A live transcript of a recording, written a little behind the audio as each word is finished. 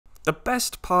The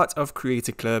best part of Create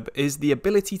a Club is the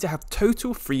ability to have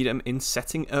total freedom in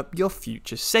setting up your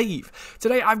future save.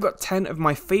 Today I've got 10 of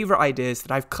my favourite ideas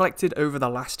that I've collected over the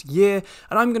last year,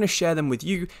 and I'm going to share them with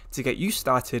you to get you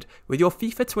started with your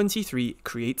FIFA 23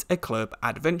 Create a Club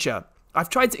adventure. I've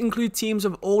tried to include teams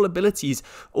of all abilities,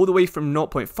 all the way from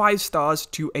 0.5 stars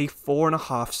to a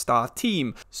 4.5 star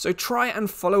team. So try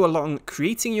and follow along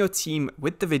creating your team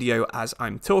with the video as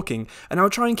I'm talking, and I'll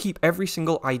try and keep every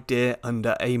single idea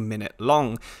under a minute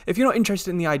long. If you're not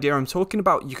interested in the idea I'm talking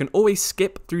about, you can always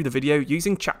skip through the video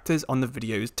using chapters on the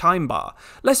video's time bar.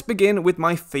 Let's begin with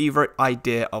my favourite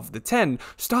idea of the 10,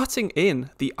 starting in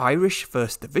the Irish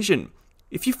First Division.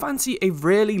 If you fancy a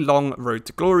really long road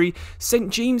to glory, St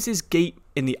James's Gate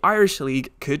in the Irish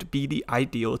League could be the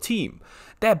ideal team.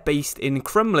 They're based in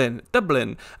Crumlin,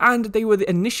 Dublin, and they were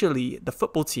initially the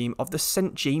football team of the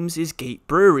St James's Gate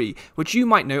Brewery, which you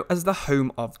might know as the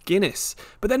home of Guinness.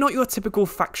 But they're not your typical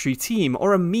factory team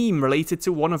or a meme related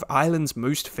to one of Ireland's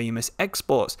most famous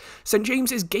exports. St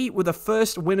James's Gate were the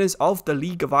first winners of the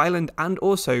League of Ireland and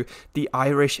also the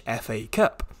Irish FA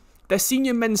Cup. Their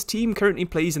senior men's team currently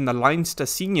plays in the Leinster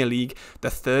Senior League, the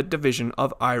third division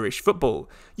of Irish football.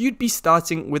 You'd be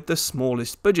starting with the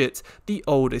smallest budget, the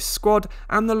oldest squad,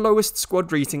 and the lowest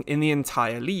squad rating in the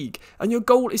entire league, and your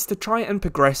goal is to try and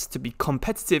progress to be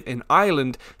competitive in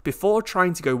Ireland before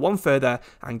trying to go one further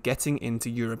and getting into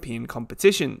European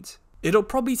competitions. It'll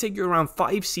probably take you around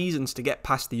 5 seasons to get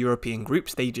past the European group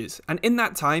stages, and in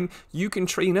that time, you can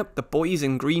train up the boys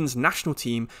in green's national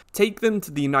team, take them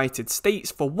to the United States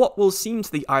for what will seem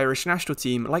to the Irish national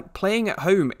team like playing at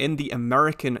home in the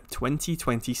American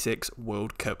 2026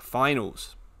 World Cup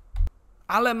finals.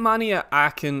 Alemannia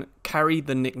Aachen carry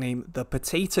the nickname the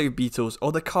Potato Beetles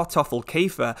or the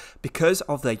Kartoffelkäfer because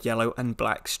of their yellow and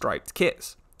black striped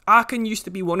kits. Aachen used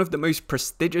to be one of the most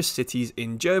prestigious cities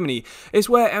in Germany. It's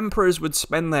where emperors would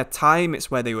spend their time, it's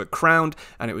where they were crowned,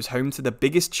 and it was home to the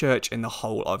biggest church in the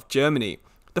whole of Germany.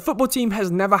 The football team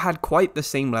has never had quite the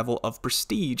same level of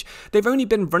prestige. They've only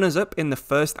been runners-up in the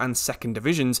first and second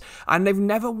divisions, and they've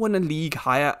never won a league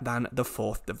higher than the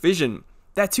fourth division.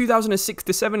 Their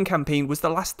 2006-07 campaign was the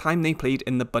last time they played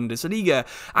in the Bundesliga,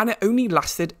 and it only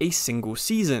lasted a single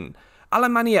season.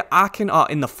 Alemannia Aachen are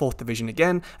in the 4th division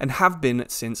again and have been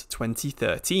since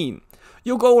 2013.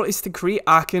 Your goal is to create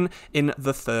Aachen in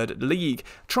the 3rd league,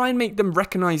 try and make them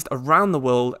recognised around the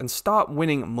world and start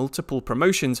winning multiple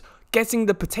promotions, getting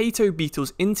the Potato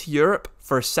Beetles into Europe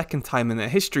for a second time in their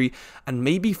history, and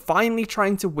maybe finally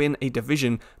trying to win a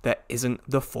division that isn't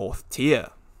the 4th tier.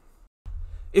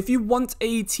 If you want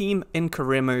a team in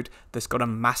career mode that's got a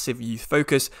massive youth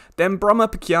focus, then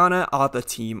Bromma Picciana are the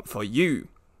team for you.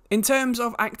 In terms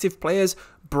of active players,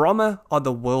 Bromma are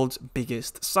the world's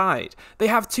biggest side. They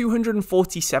have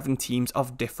 247 teams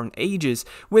of different ages,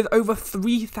 with over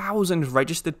 3,000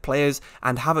 registered players,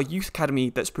 and have a youth academy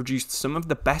that's produced some of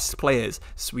the best players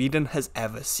Sweden has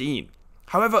ever seen.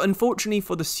 However, unfortunately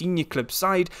for the senior club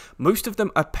side, most of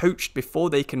them are poached before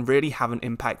they can really have an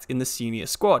impact in the senior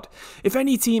squad. If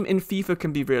any team in FIFA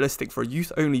can be realistic for a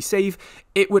youth-only save,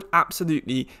 it would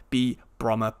absolutely be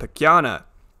Bromma Picciana.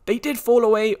 They did fall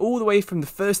away all the way from the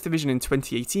 1st division in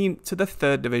 2018 to the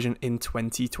 3rd division in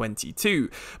 2022,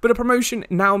 but a promotion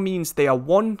now means they are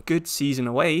one good season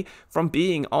away from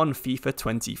being on FIFA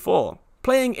 24.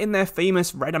 Playing in their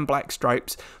famous red and black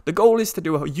stripes, the goal is to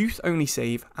do a youth-only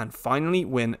save and finally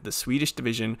win the Swedish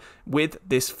division with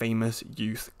this famous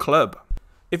youth club.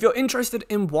 If you're interested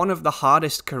in one of the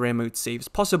hardest career mode saves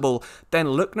possible,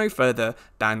 then look no further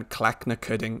than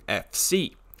Clacknacudding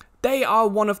FC. They are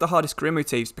one of the hardest career mode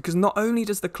saves because not only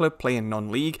does the club play in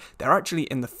non-league, they're actually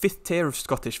in the 5th tier of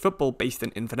Scottish football based in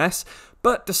Inverness,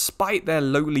 but despite their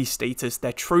lowly status,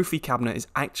 their trophy cabinet is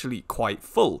actually quite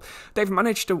full. They've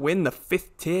managed to win the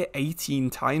 5th tier 18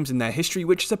 times in their history,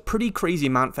 which is a pretty crazy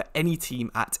amount for any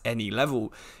team at any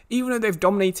level. Even though they've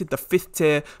dominated the 5th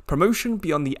tier, promotion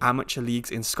beyond the amateur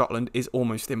leagues in Scotland is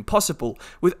almost impossible,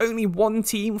 with only one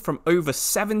team from over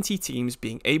 70 teams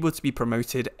being able to be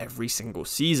promoted every single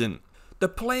season. The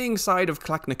playing side of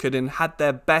Clacknacudding had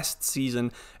their best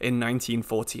season in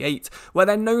 1948, where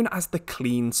they're known as the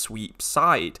clean sweep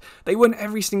side. They won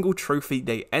every single trophy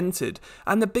they entered,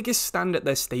 and the biggest stand at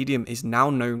their stadium is now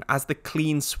known as the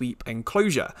clean sweep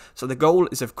enclosure, so the goal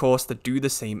is of course to do the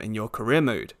same in your career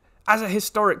mode. As a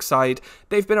historic side,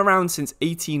 they've been around since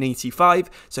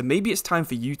 1885, so maybe it's time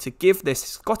for you to give this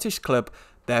Scottish club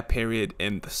their period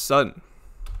in the sun.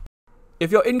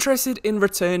 If you're interested in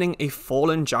returning a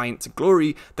fallen giant to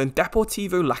glory, then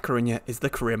Deportivo La Coruña is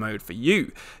the career mode for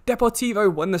you.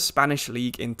 Deportivo won the Spanish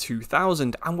League in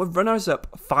 2000 and were runners-up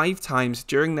 5 times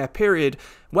during their period,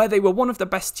 where they were one of the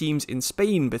best teams in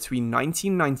Spain between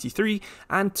 1993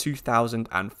 and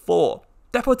 2004.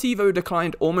 Deportivo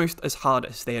declined almost as hard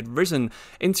as they had risen.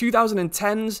 In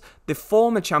 2010s, the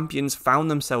former champions found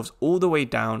themselves all the way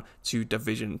down to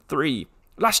Division 3.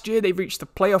 Last year, they reached the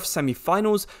playoff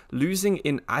semi-finals, losing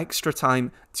in extra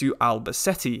time to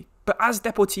Albacete. But as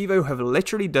Deportivo have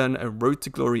literally done a road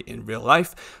to glory in real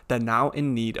life, they're now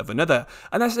in need of another,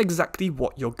 and that's exactly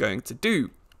what you're going to do.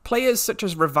 Players such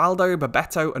as Rivaldo,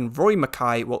 Bebeto and Roy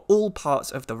Mackay were all parts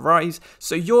of the rise,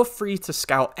 so you're free to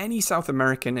scout any South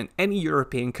American and any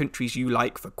European countries you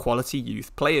like for quality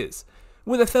youth players.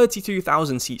 With a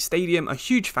 32,000 seat stadium, a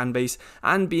huge fan base,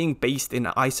 and being based in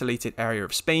an isolated area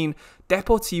of Spain,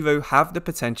 Deportivo have the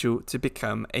potential to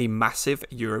become a massive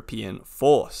European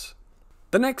force.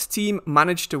 The next team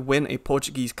managed to win a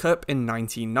Portuguese Cup in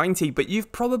 1990, but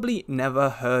you've probably never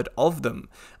heard of them.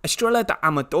 Estrela da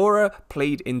Amadora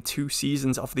played in 2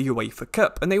 seasons of the UEFA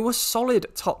Cup, and they were a solid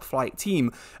top flight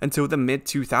team until the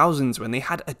mid-2000s when they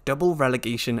had a double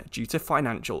relegation due to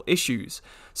financial issues.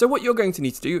 So what you're going to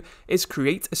need to do is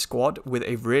create a squad with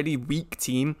a really weak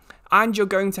team, and you're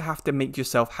going to have to make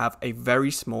yourself have a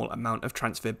very small amount of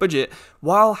transfer budget,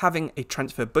 while having a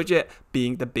transfer budget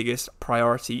being the biggest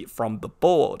priority from the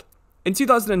board. In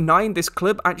 2009, this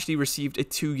club actually received a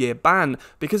 2-year ban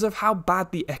because of how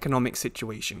bad the economic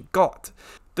situation got.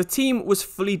 The team was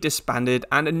fully disbanded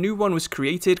and a new one was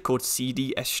created called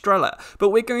CD Estrella, but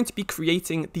we're going to be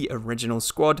creating the original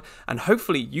squad, and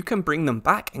hopefully you can bring them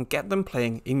back and get them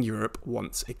playing in Europe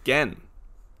once again.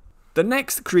 The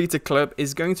next created club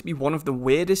is going to be one of the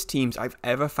weirdest teams I've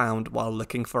ever found while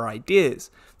looking for ideas.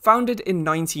 Founded in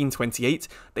 1928,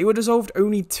 they were dissolved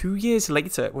only 2 years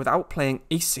later without playing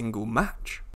a single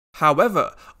match.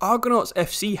 However, Argonauts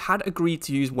FC had agreed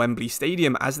to use Wembley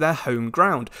Stadium as their home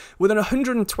ground, with an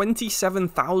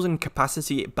 127,000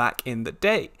 capacity back in the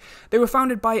day. They were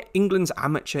founded by England's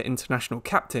amateur international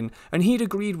captain, and he'd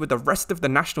agreed with the rest of the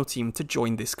national team to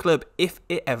join this club if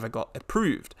it ever got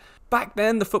approved. Back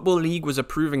then, the Football League was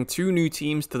approving 2 new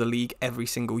teams to the league every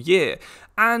single year,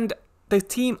 and the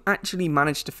team actually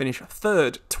managed to finish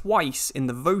 3rd twice in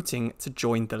the voting to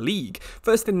join the league,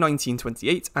 first in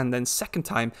 1928 and then second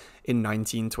time in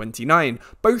 1929,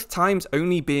 both times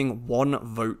only being 1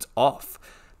 vote off.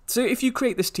 So if you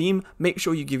create this team, make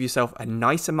sure you give yourself a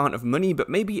nice amount of money, but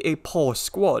maybe a poor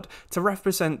squad to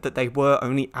represent that they were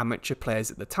only amateur players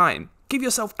at the time. Give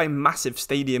yourself a massive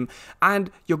stadium, and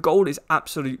your goal is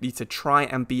absolutely to try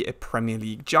and be a Premier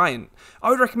League giant. I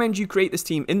would recommend you create this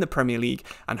team in the Premier League,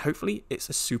 and hopefully it's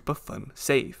a super fun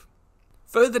save.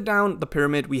 Further down the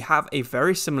pyramid, we have a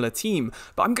very similar team,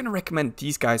 but I'm going to recommend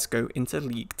these guys go into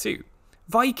League 2.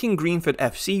 Viking Greenford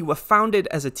FC were founded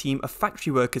as a team of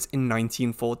factory workers in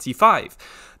 1945.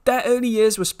 Their early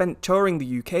years were spent touring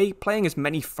the UK, playing as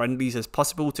many friendlies as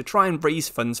possible to try and raise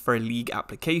funds for a league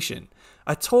application.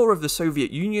 A tour of the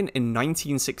Soviet Union in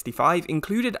 1965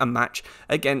 included a match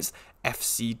against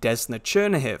FC Desna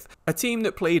Chernihiv, a team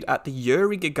that played at the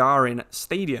Yuri Gagarin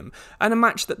Stadium, and a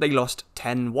match that they lost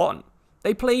 10-1.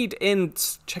 They played in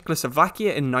Czechoslovakia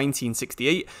in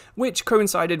 1968, which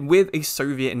coincided with a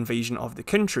Soviet invasion of the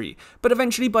country, but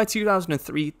eventually by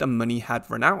 2003 the money had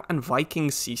run out and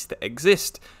Vikings ceased to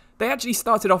exist. They actually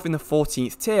started off in the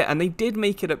 14th tier, and they did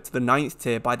make it up to the 9th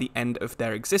tier by the end of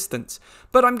their existence,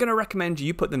 but I'm going to recommend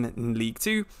you put them in League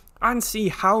 2 and see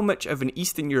how much of an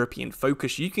Eastern European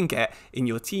focus you can get in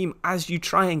your team as you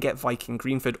try and get Viking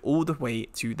Greenford all the way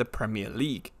to the Premier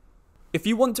League. If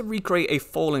you want to recreate a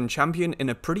fallen champion in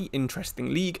a pretty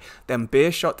interesting league, then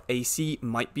Beerschot AC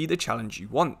might be the challenge you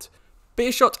want.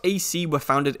 Beerschot AC were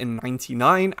founded in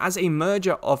 1999 as a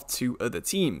merger of 2 other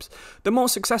teams, the more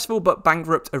successful but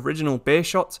bankrupt original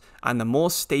Beerschot and the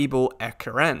more stable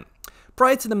Ekeren.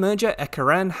 Prior to the merger,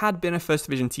 Ekeren had been a first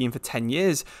division team for 10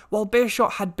 years, while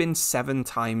Beerschot had been 7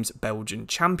 times Belgian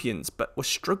champions, but were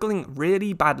struggling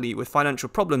really badly with financial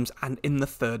problems and in the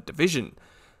 3rd division.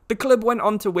 The club went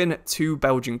on to win 2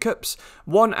 Belgian Cups,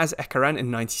 one as Ekeren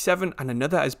in 97 and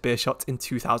another as Beerschot in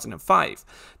 2005.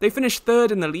 They finished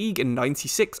 3rd in the league in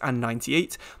 96 and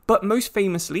 98, but most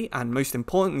famously and most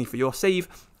importantly for your save,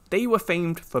 they were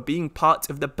famed for being part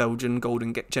of the Belgian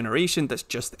golden generation that's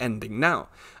just ending now.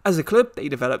 As a club, they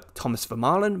developed Thomas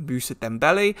Vermaelen, Moussa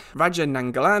Dembele, Raja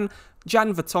Nangolan,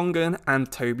 Jan Vertonghen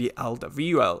and Toby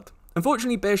Alderweireld.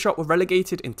 Unfortunately, Beerschot were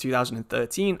relegated in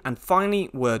 2013 and finally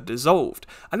were dissolved,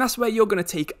 and that's where you're going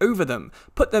to take over them,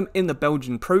 put them in the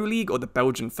Belgian Pro League or the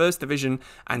Belgian First Division,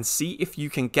 and see if you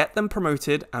can get them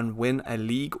promoted and win a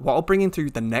league while bringing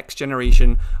through the next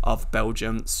generation of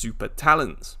Belgian super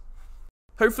talents.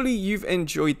 Hopefully you've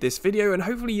enjoyed this video, and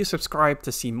hopefully you subscribe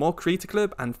to see more Creator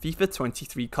Club and FIFA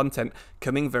 23 content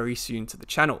coming very soon to the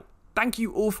channel. Thank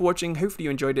you all for watching, hopefully you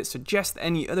enjoyed it. Suggest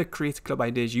any other Creator Club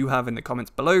ideas you have in the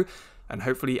comments below, and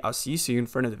hopefully I'll see you soon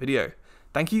for another video.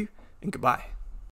 Thank you, and goodbye.